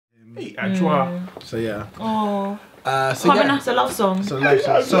Hey, Adwoa. So yeah. Oh. So yeah. It's a love song. So love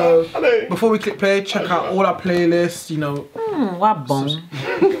song. So before we click play, check out all our playlists. You know. What bong?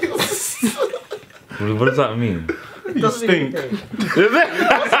 What does that mean? You stink. Is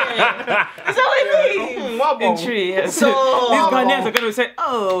that what it means? In tree. So these Ghanaians are gonna say,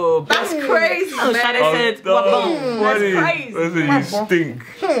 "Oh, That's crazy. Oh, Shade said, "What bong?" That's crazy. You stink.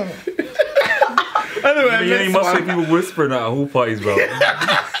 Anyway, You must say people whispering at whole parties, bro. You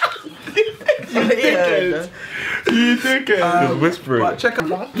dickhead. Just whispering. But check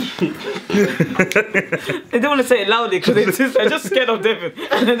out. They don't want to say it loudly because they're just scared of David.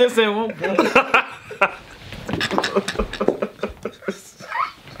 And then they say, "What bong?"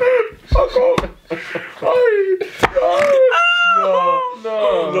 Fuck off. No.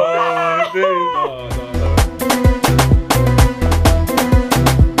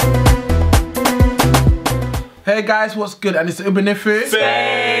 Hey guys, what's good? And it's Ubunifu.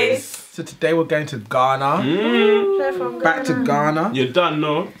 Space. So today we're going to Ghana. Back to Ghana. You done,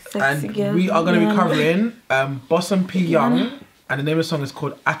 no? And we are going to be covering Bosom P. Young. And the name of the song is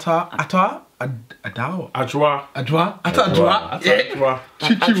called Attaa. Adwoa. Adwoa.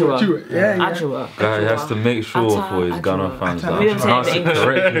 Yeah. Adwoa. Guy has to make sure for his Ghana fans that We don't say it in English.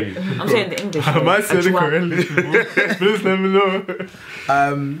 correctly. I'm saying the English. Am I saying it correctly? Please let me know.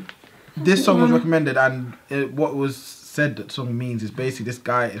 This song was recommended, and what was said that song means is basically this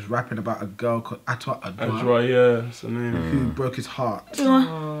guy is rapping about a girl called Adwoa, Adwoa, yeah, that's the name. who broke his heart.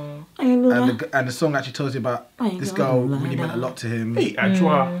 Oh. And the song actually tells you about this girl really meant a lot to him. Hey,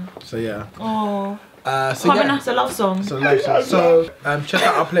 Adwoa. So yeah. Oh. So yeah. It's a love song. So love song. So check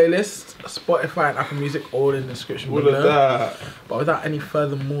out our playlist, Spotify and Apple Music, all in the description All of below. that. But without any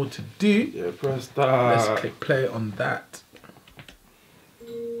further more to do, Yeah, press that. let's click play on that.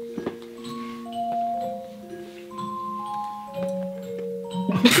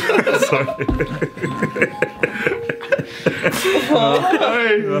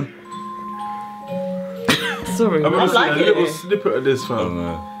 Sorry. I'm gonna see like a it. little snippet of this, I fam. don't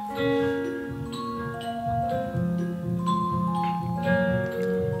know.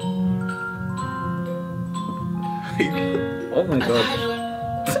 Oh my god.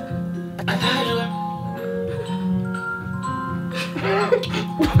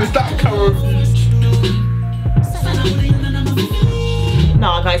 Is that camera?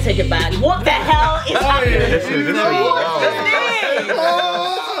 No, guys, take it back. What the hell is happening? This is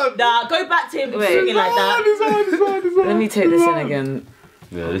Nah, go back to him singing like that. Let me take this in again.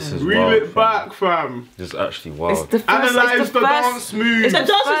 Yeah, this is Reel wild, it fam. back, fam. This is actually It's wild. the first. Analyze it's the dance moves. It's the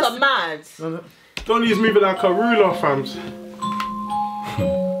dancers are mad. Don't use moving like a ruler, fam.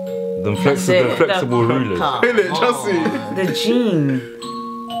 Them flexible rulers. Innit, just see. The jean.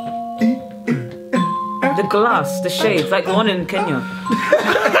 The glass, the shades, like the one in Kenya.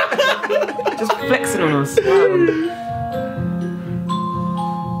 Just flexing on us. Wow.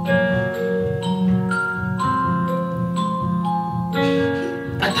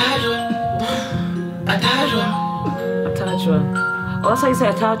 Attaa. Oh, that's how you say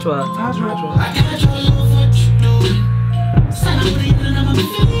Attaa.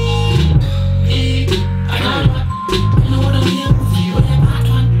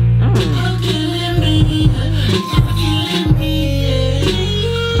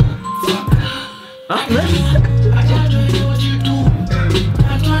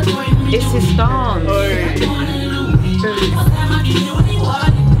 It's his dance.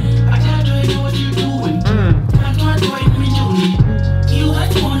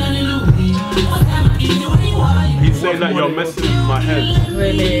 He's saying that you're messing with my head.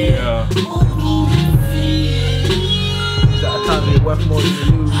 Really? Yeah. That Attaa's worth more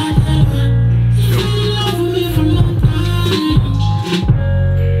than you.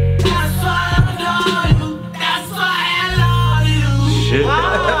 Shit.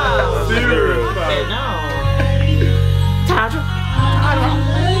 Serious, fam. Okay, now.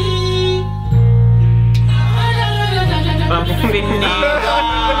 I'm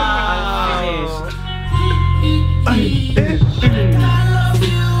finished.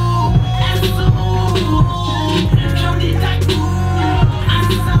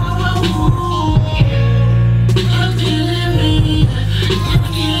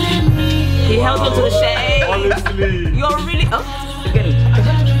 He held on to the shade. Honestly. You're really. Oh, get it.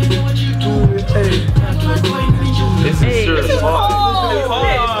 This is Hey, serious. this is hard. It's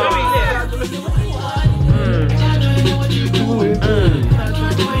very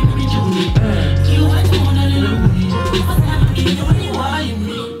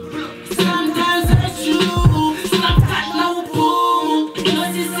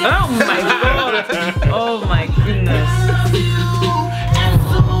Oh my god. Oh my goodness.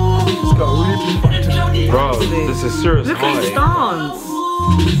 Bro, this is serious. Look at his High. stance.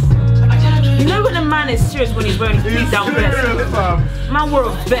 You know when a man is serious when he's wearing his feet down vest? Man wore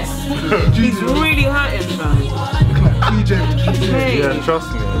a vest. He's really hurting, fam. PJ from GTA. Mate, Yeah, trust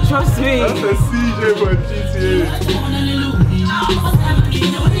me. trust me. That's a CJ for GTA.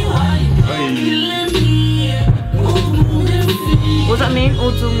 What's that mean?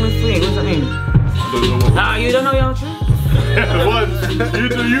 Autumn with free. What's that mean? Ah, you don't know your truth? What? You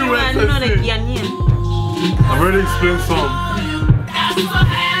do you Man, went you know to the see. Ghanaian. I've already explained some.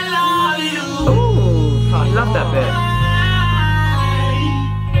 Ooh, I love that bit.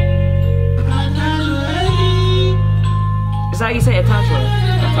 Is that how you say it? Attajwa?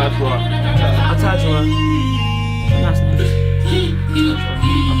 Atwoa. Attajwa. Nice name.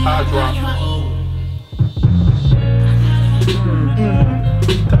 Adwoa.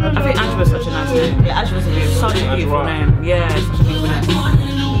 I think Adwoa is such a nice name. Yeah, Adwoa is such a beautiful Adwoa. name. Yeah, it's such a beautiful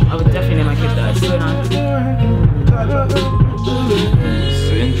name. I would definitely name my kid that. It's so nice.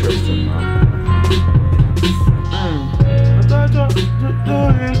 It's interesting, man.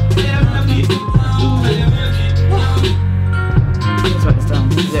 I just write this down.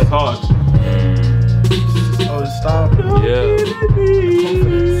 It's hard. Oh, stop. Yeah.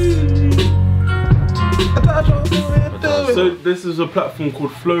 So this is a platform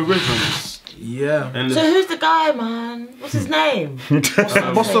called Flow Rhythms. Yeah. And So who's the guy, man? What's his name?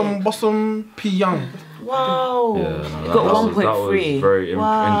 Bosom P Young. Wow. Yeah, no, You that got was- 1.3. that was very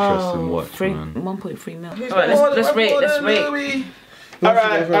interesting watch, man. 1.3 mil. Alright, let's rate.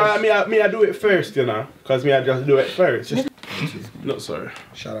 Alright, me I do it first, you know, because me I just do it first. Not sorry.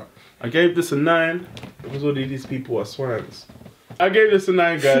 Shut up. I gave this a 9 because all these people are swans. I gave this a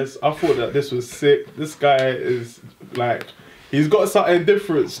 9, guys. I thought that this was sick. This guy is like, he's got something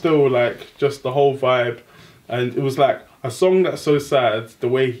different still, like just the whole vibe. And it was like a song that's so sad, the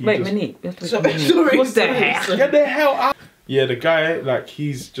way he Wait, just... Monique. Sorry. What's the heck? Get the hell out! Yeah, the guy, like,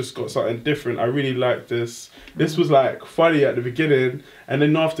 he's just got something different. I really like this. This was like funny at the beginning, and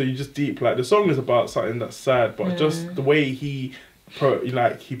then after you just deep. Like the song is about something that's sad, but just the way he performs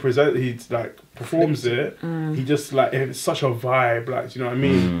it, he just like, it's such a vibe. Like, do you know what I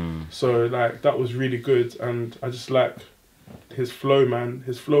mean? So like that was really good, and I just like his flow, man.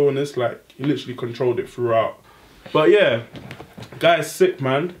 His flow on this, like he literally controlled it throughout. But yeah, guy's sick,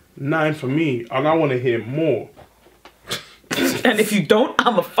 man. 9 for me, and I want to hear more. And if you don't,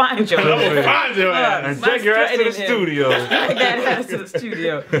 I'ma find you. Find your ass. And take your ass to the studio. Get that ass to the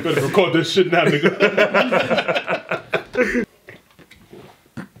studio. Better record this shit now, nigga.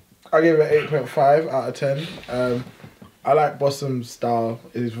 I give it 8.5 out of 10. I like Bosom's style,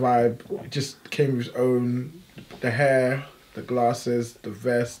 his vibe. It just came with his own. The hair, the glasses, the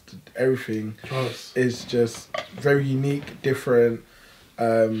vest, everything is just very unique, different.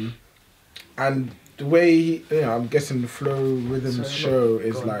 And the way he, I'm guessing the Flow Rhythms show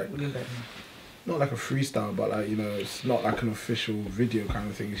is like not like a freestyle, but like, it's not like an official video kind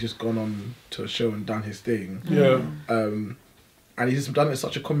of thing. He's just gone on to a show and done his thing. Yeah. And he's just done it in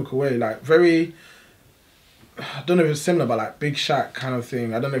such a comical way, like very, I don't know if it's similar, but like Big Shaq kind of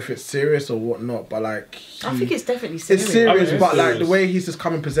thing. I don't know if it's serious or whatnot, but like I think it's definitely serious. it's serious, I mean, but it's like serious. the way he's just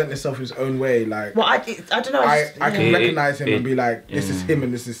come and present himself his own way, like Well, I don't know. I can Yeah. recognize him and be like, this is him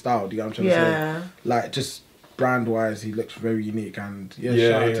and this is style. Do you know what I'm trying to Yeah. say? Like just brand wise, he looks very unique, and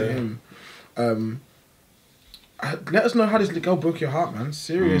shout out to him. Let us know how this girl broke your heart, man.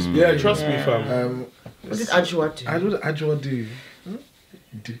 Serious. Yeah, trust me, fam. What did Adwoa do? What did Adwoa do?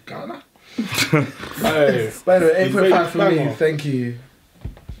 Do Ghana? Hey, By the way, He's 8.5 for very me. clever. Thank you.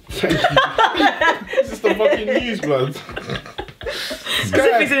 thank you. This is the fucking news, blood. As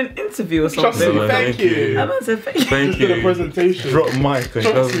if he's in an interview or Trust something. me, thank you. I must say thank you. Thank Just did a you. presentation. Drop mic and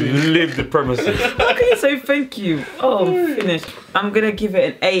Trust just me. leave the premises. How can you say thank you? Oh, finished. I'm gonna give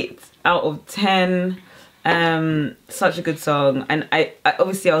it an 8 out of 10. Such a good song, and I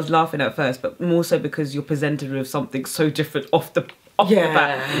obviously I was laughing at first, but more so because you're presented with something so different off the bat.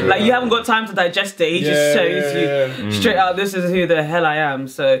 Like you haven't got time to digest it. He just shows you straight out, this is who the hell I am.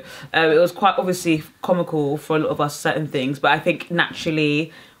 So it was quite obviously comical for a lot of us, certain things, but I think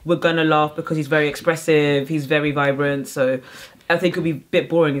naturally we're gonna laugh because he's very expressive, he's very vibrant. So I think it would be a bit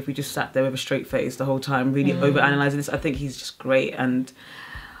boring if we just sat there with a straight face the whole time, really overanalyzing this. I think he's just great, and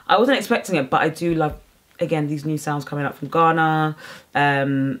I wasn't expecting it, but I do love, again, these new sounds coming up from Ghana,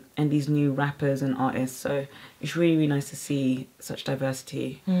 and these new rappers and artists. So it's really, really nice to see such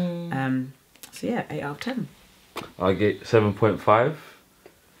diversity. So yeah, 8 out of 10. I get 7.5.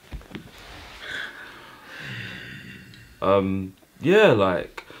 Yeah,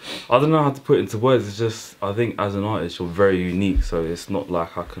 like I don't know how to put it into words. It's just, I think as an artist, you're very unique. So it's not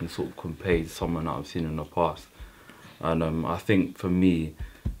like I can sort of compare to someone that I've seen in the past. And I think for me,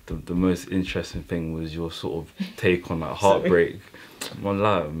 the most interesting thing was your sort of take on like heartbreak. I'm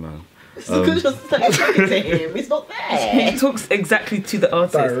alive, man. It's because you're talking to him. It's not there. He talks exactly to the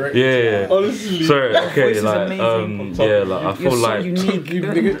artist. Direct. Yeah. Honestly. Sorry, Voice okay, is like, amazing. yeah, like I You're feel so like unique. You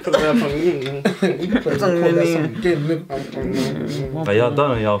nigga put that on. You play record that song again, nigga. are y'all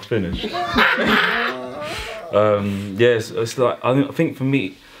done or y'all finished? Yes, it's like I think for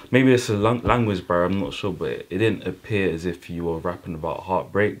me, maybe it's a language barrier. I'm not sure, but it didn't appear as if you were rapping about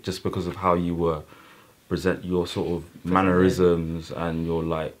heartbreak just because of how you were present your sort of mannerisms and your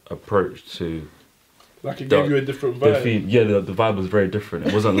like approach to. Like it gave you a different vibe. The vibe was very different.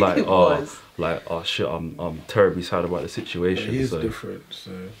 It wasn't like It was. oh shit, I'm terribly sad about the situation. He is so. different,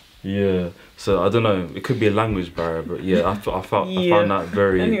 so. Yeah, so I don't know. It could be a language barrier, but yeah, I found that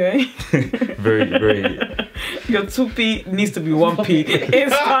very, Anyway, very your 2p needs to be 1p.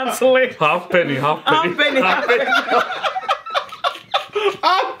 Instantly. half penny. Half penny.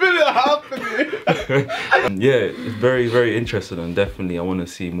 Yeah, it's very, very interesting, and definitely I want to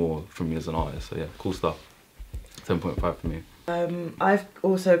see more from you as an artist. So yeah, cool stuff. 10.5 for me. I've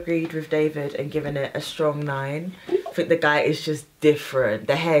also agreed with David and given it a strong 9. I think the guy is just different.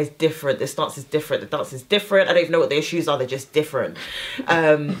 The hair is different. The stance is different. The dance is different. I don't even know what the issues are. They're just different.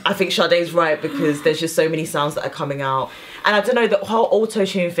 I think Sade's right because there's just so many sounds that are coming out. And I don't know, the whole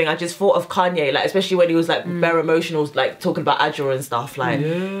auto-tune thing, I just thought of Kanye, like, especially when he was like bare emotional, like talking about Adwoa and stuff. Like,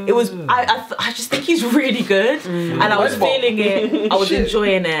 it was, I just think he's really good. And I was feeling it. I was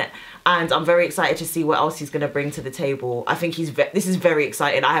enjoying it. And I'm very excited to see what else he's going to bring to the table. I think this is very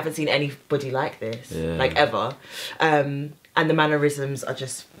exciting. I haven't seen anybody like this, like ever. And the mannerisms are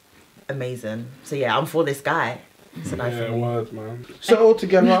just amazing. So yeah, I'm for this guy. It's a nice word, man. So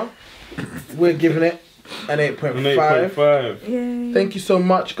altogether, we're giving it an 8.5. 8.5. Thank you so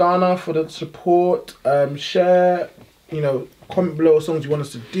much, Ghana, for the support. Share, comment below what songs you want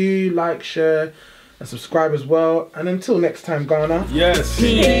us to do, like, share, and subscribe as well. And until next time, Ghana. Yes.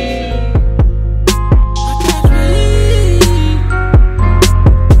 Peace.